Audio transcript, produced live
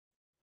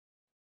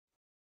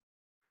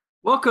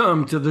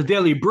Welcome to the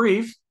Daily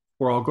Brief,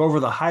 where I'll go over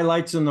the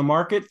highlights in the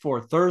market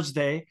for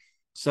Thursday,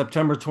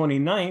 September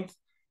 29th,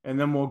 and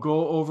then we'll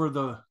go over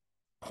the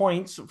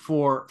points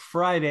for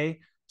Friday,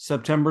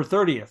 September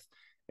 30th.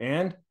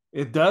 And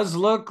it does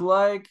look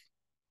like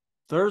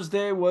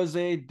Thursday was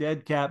a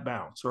dead cat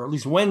bounce, or at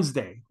least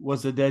Wednesday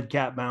was a dead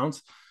cat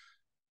bounce.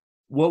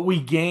 What we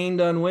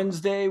gained on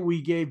Wednesday,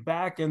 we gave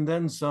back and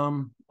then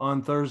some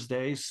on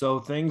Thursday.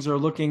 So things are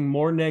looking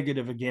more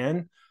negative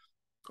again.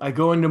 I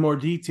go into more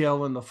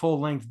detail in the full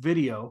length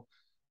video,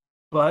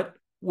 but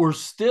we're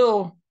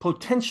still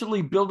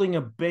potentially building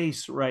a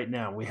base right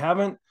now. We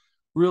haven't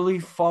really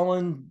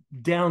fallen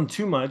down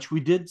too much.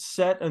 We did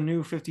set a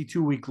new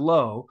 52-week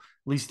low,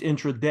 at least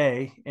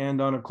intraday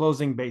and on a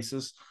closing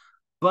basis.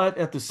 But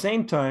at the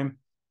same time,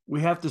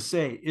 we have to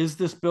say, is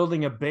this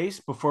building a base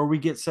before we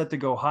get set to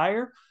go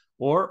higher?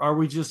 Or are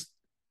we just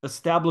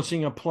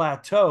establishing a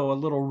plateau, a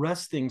little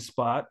resting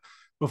spot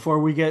before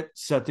we get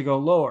set to go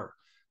lower?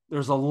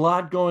 There's a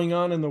lot going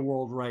on in the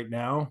world right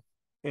now,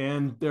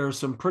 and there are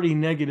some pretty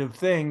negative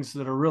things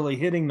that are really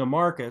hitting the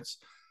markets.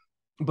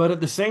 But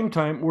at the same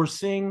time, we're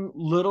seeing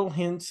little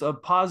hints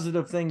of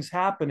positive things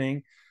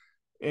happening,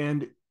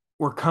 and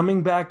we're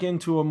coming back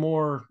into a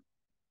more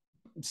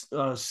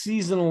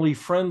seasonally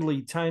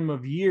friendly time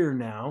of year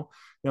now.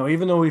 Now,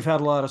 even though we've had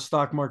a lot of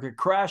stock market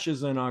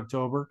crashes in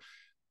October,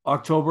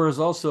 October has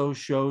also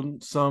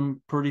shown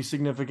some pretty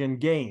significant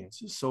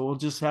gains. So we'll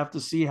just have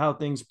to see how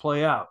things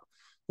play out.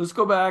 Let's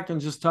go back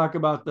and just talk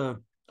about the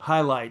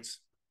highlights.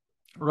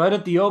 Right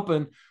at the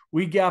open,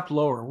 we gapped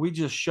lower. We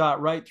just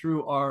shot right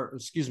through our,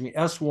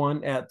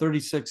 S1 at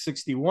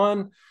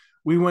 36.61.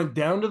 We went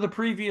down to the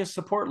previous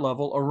support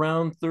level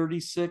around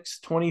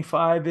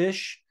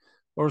 36.25-ish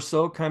or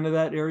so, kind of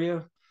that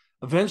area.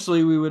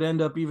 Eventually, we would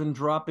end up even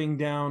dropping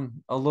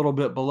down a little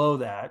bit below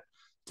that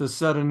to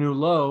set a new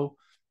low,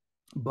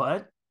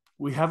 but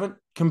we haven't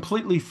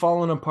completely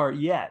fallen apart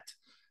yet.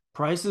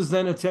 Prices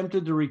then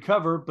attempted to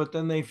recover, but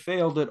then they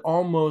failed at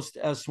almost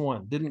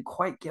S1. Didn't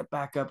quite get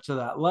back up to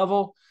that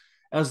level.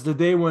 As the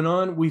day went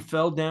on, we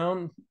fell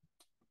down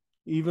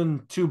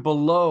even to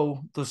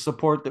below the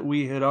support that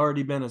we had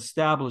already been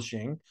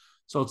establishing.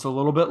 So it's a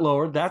little bit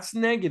lower. That's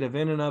negative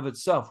in and of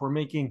itself. We're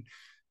making,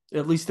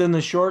 at least in the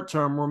short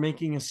term, we're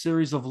making a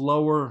series of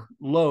lower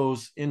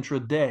lows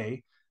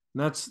intraday.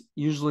 And that's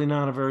usually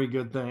not a very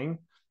good thing.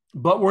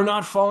 But we're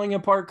not falling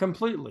apart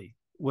completely,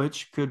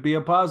 which could be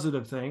a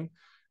positive thing.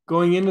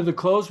 Going into the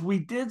close, we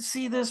did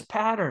see this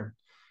pattern.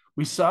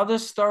 We saw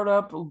this start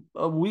up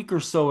a week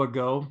or so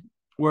ago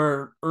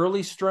where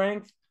early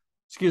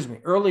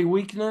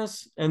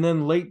weakness, and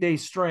then late day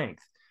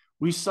strength.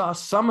 We saw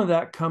some of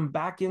that come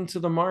back into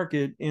the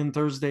market in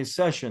Thursday's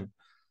session,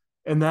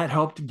 and that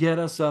helped get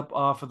us up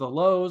off of the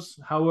lows.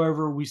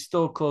 However, we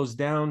still closed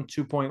down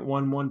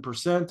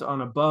 2.11% on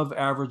above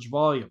average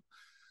volume.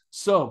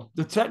 So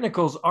the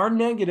technicals are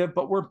negative,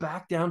 but we're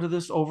back down to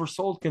this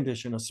oversold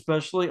condition,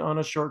 especially on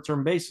a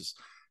short-term basis.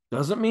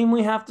 Doesn't mean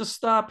we have to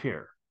stop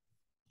here.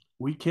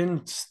 We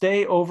can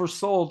stay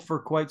oversold for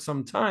quite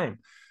some time,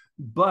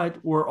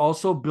 but we're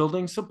also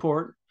building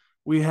support.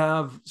 We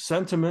have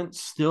sentiment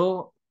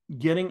still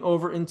getting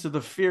over into the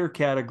fear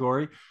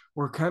category.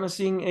 We're kind of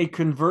seeing a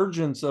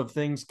convergence of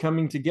things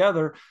coming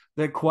together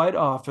that quite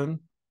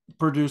often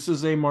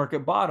produces a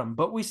market bottom.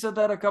 But we said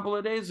that a couple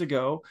of days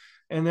ago,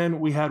 and then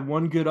we had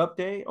one good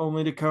update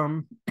only to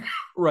come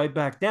right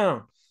back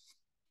down.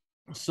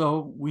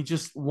 So we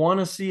just want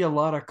to see a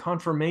lot of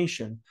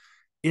confirmation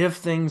if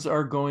things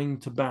are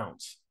going to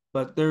bounce.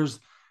 But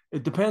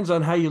it depends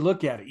on how you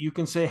look at it. You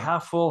can say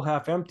half full,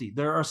 half empty.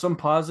 There are some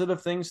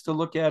positive things to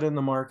look at in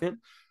the market,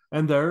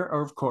 and there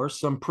are, of course,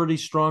 some pretty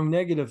strong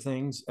negative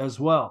things as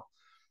well.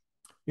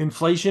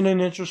 Inflation and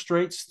interest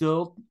rates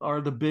still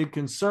are the big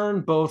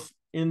concern, both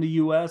in the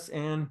US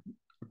and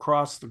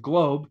across the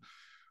globe.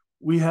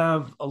 We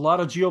have a lot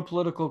of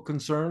geopolitical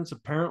concerns.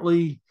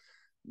 Apparently,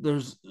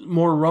 there's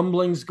more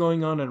rumblings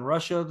going on in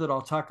Russia that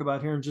I'll talk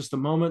about here in just a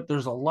moment.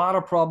 There's a lot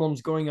of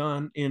problems going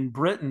on in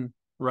Britain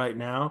right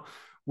now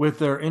with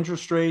their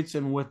interest rates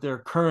and with their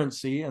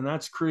currency, and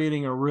that's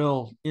creating a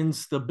real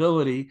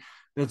instability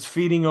that's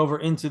feeding over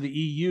into the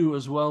EU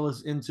as well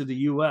as into the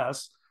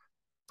US.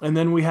 And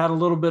then we had a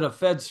little bit of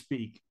Fed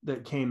speak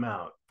that came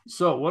out.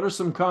 So, what are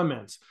some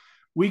comments?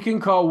 We can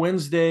call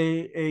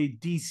Wednesday a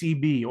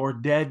DCB, or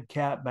dead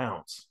cat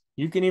bounce.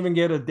 You can even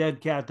get a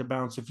dead cat to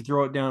bounce if you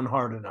throw it down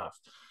hard enough.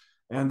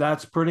 And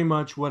that's pretty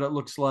much what it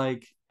looks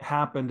like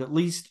happened, at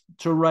least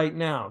to right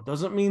now.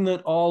 Doesn't mean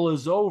that all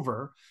is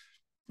over.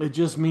 It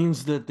just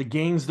means that the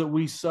gains that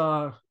we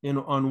saw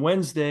on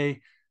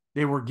Wednesday,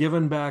 they were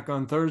given back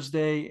on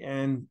Thursday,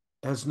 and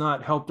has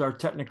not helped our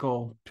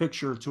technical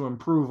picture to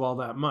improve all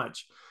that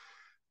much.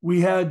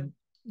 We had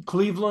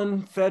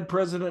Cleveland Fed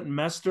President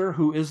Mester,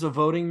 who is a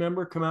voting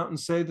member, come out and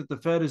say that the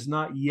Fed is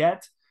not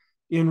yet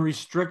in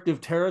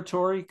restrictive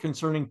territory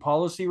concerning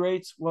policy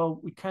rates. Well,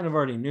 we kind of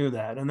already knew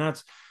that, and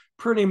that's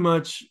pretty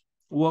much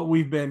what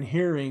we've been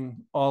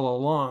hearing all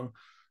along.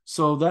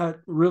 So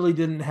that really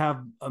didn't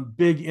have a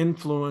big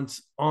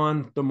influence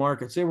on the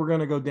markets. They were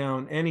going to go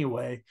down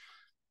anyway.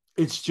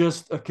 It's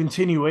just a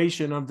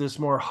continuation of this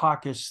more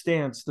hawkish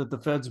stance that the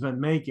Fed's been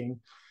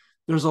making.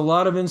 There's a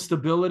lot of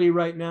instability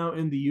right now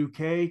in the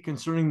UK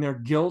concerning their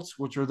gilts,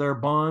 which are their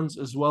bonds,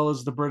 as well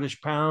as the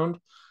British pound.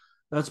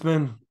 It's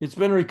been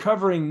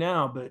recovering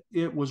now, but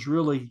it was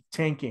really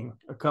tanking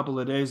a couple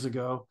of days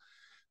ago.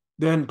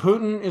 Then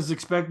Putin is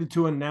expected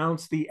to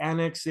announce the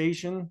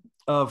annexation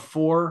of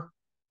 4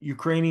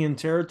 Ukrainian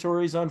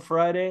territories on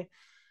Friday.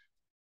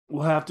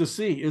 We'll have to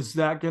see. Is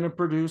that going to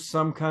produce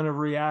some kind of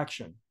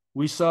reaction?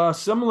 We saw a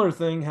similar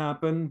thing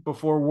happen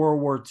before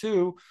World War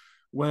II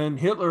when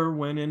Hitler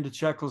went into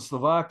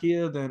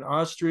Czechoslovakia, then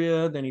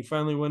Austria, then he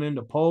finally went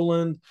into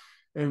Poland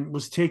and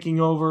was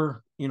taking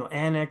over,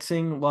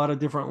 annexing a lot of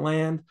different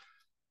land.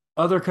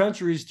 Other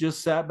countries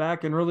just sat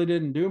back and really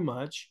didn't do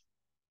much.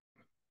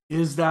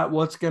 Is that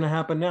what's going to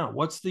happen now?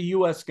 What's the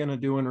US going to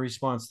do in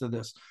response to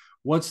this?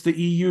 What's the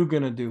EU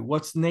going to do?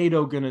 What's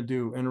NATO going to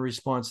do in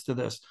response to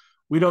this?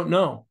 We don't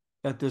know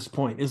at this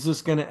point. Is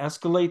this going to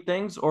escalate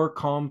things or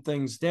calm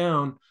things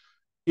down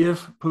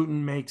if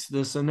Putin makes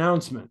this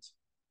announcement?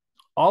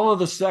 All of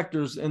the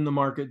sectors in the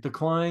market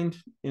declined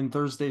in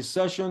Thursday's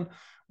session.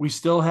 We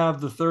still have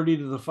the 30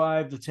 to the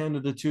 5, the 10 to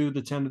the 2,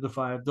 the 10 to the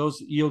 5.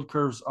 Those yield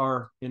curves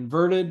are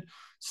inverted.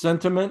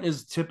 Sentiment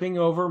is tipping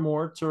over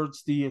more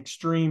towards the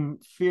extreme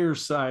fear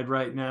side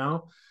right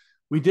now.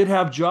 We did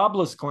have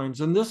jobless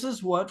claims, and this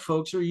is what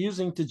folks are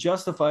using to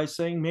justify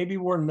saying maybe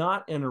we're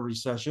not in a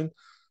recession.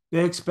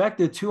 They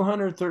expected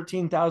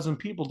 213,000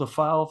 people to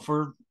file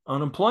for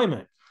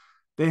unemployment.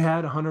 They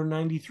had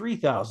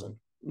 193,000.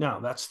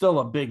 Now, that's still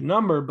a big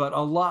number, but a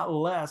lot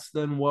less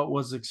than what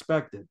was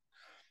expected.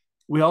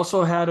 We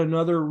also had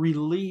another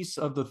release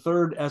of the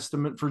third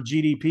estimate for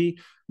GDP.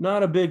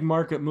 Not a big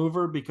market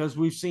mover because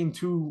we've seen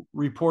 2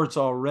 reports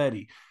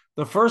already.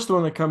 The first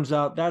one that comes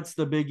out, that's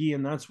the biggie,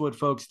 and that's what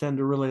folks tend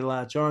to really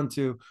latch on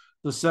to.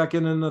 The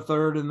second and the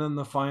third, and then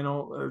the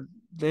final,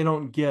 they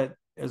don't get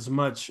as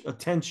much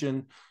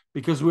attention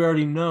because we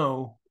already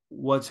know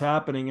what's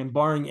happening. And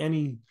barring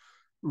any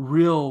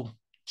real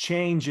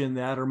change in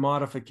that or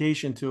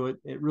modification to it,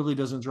 it really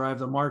doesn't drive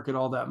the market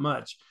all that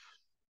much.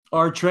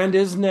 Our trend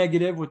is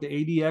negative with the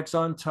ADX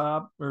on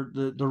top, or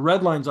the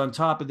red line's on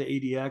top of the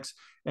ADX,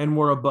 and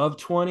we're above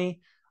 20.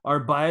 Our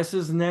bias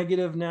is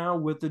negative now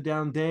with the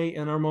down day,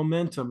 and our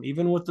momentum,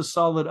 even with the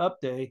solid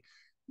up day,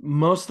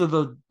 most of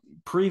the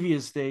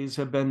previous days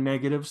have been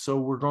negative. So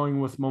we're going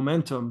with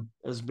momentum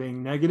as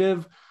being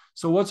negative.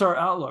 So what's our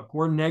outlook?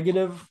 We're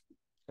negative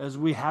as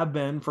we have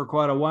been for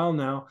quite a while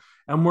now,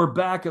 and we're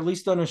back, at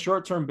least on a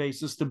short-term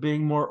basis, to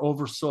being more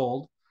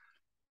oversold.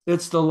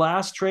 It's the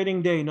last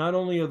trading day, not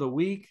only of the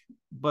week,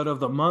 but of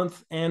the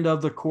month and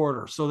of the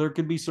quarter. So there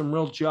could be some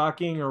real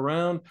jockeying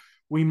around.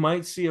 We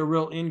might see a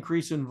real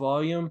increase in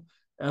volume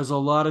as a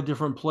lot of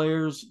different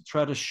players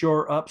try to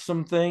shore up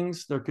some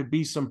things. There could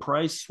be some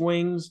price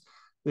swings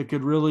that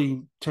could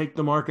really take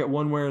the market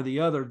one way or the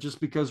other, just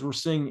because we're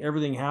seeing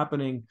everything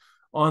happening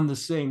on the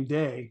same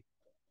day.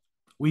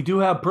 We do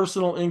have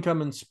personal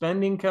income and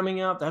spending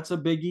coming out. That's a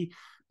biggie.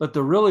 But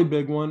the really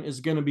big one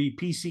is going to be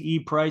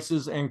PCE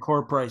prices and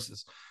core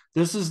prices.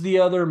 This is the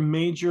other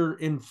major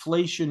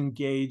inflation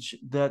gauge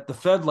that the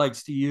Fed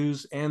likes to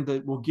use, and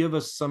that will give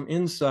us some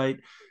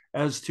insight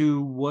as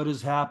to what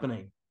is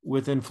happening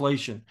with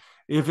inflation.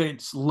 If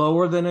it's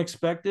lower than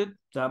expected,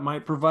 that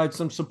might provide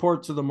some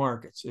support to the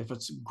markets. If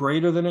it's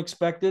greater than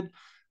expected,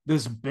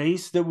 this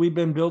base that we've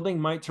been building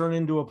might turn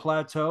into a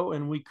plateau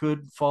and we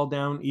could fall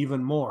down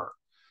even more.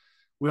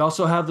 We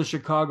also have the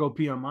Chicago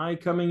PMI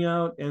coming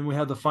out, and we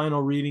have the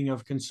final reading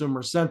of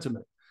consumer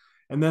sentiment.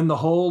 And then the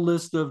whole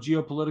list of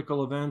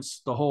geopolitical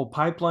events, the whole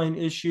pipeline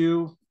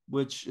issue,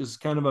 which is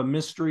kind of a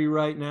mystery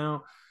right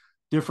now,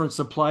 different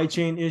supply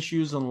chain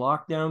issues and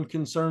lockdown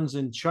concerns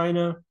in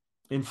China.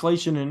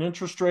 Inflation and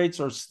interest rates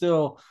are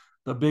still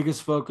the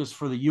biggest focus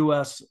for the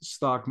US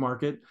stock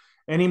market.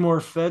 Any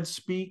more Fed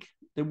speak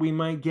that we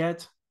might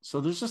get?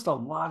 So there's just a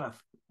lot of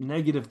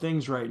negative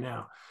things right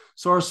now.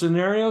 So our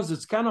scenarios,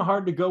 it's kind of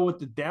hard to go with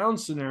the down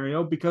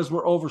scenario because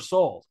we're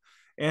oversold.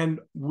 And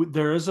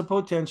there is a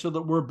potential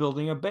that we're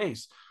building a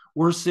base.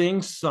 We're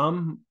seeing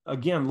some,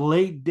 again,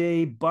 late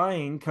day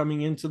buying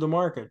coming into the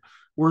market.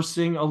 We're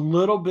seeing a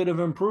little bit of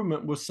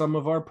improvement with some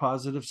of our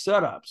positive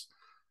setups.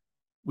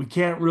 We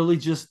can't really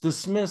just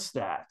dismiss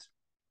that.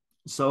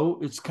 So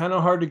it's kind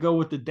of hard to go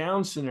with the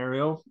down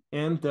scenario,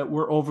 and that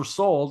we're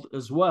oversold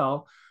as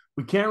well.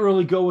 We can't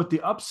really go with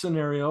the up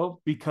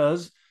scenario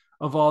because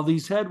of all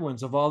these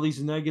headwinds, of all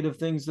these negative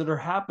things that are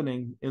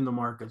happening in the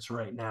markets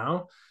right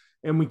now.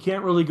 And we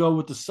can't really go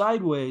with the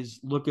sideways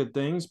look at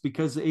things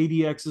because the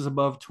ADX is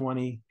above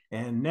 20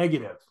 and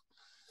negative.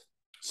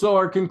 So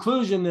our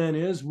conclusion then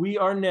is we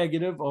are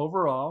negative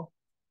overall.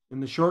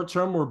 In the short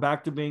term, we're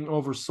back to being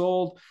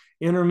oversold.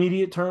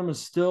 Intermediate term is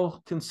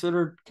still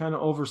considered kind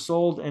of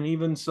oversold, and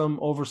even some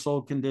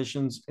oversold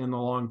conditions in the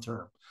long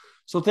term.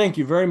 So thank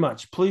you very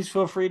much. Please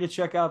feel free to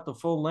check out the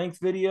full length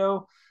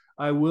video.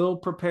 I will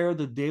prepare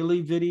the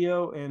daily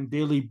video and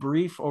daily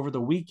brief over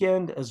the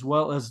weekend, as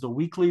well as the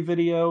weekly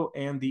video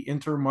and the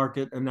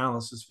intermarket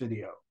analysis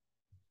video.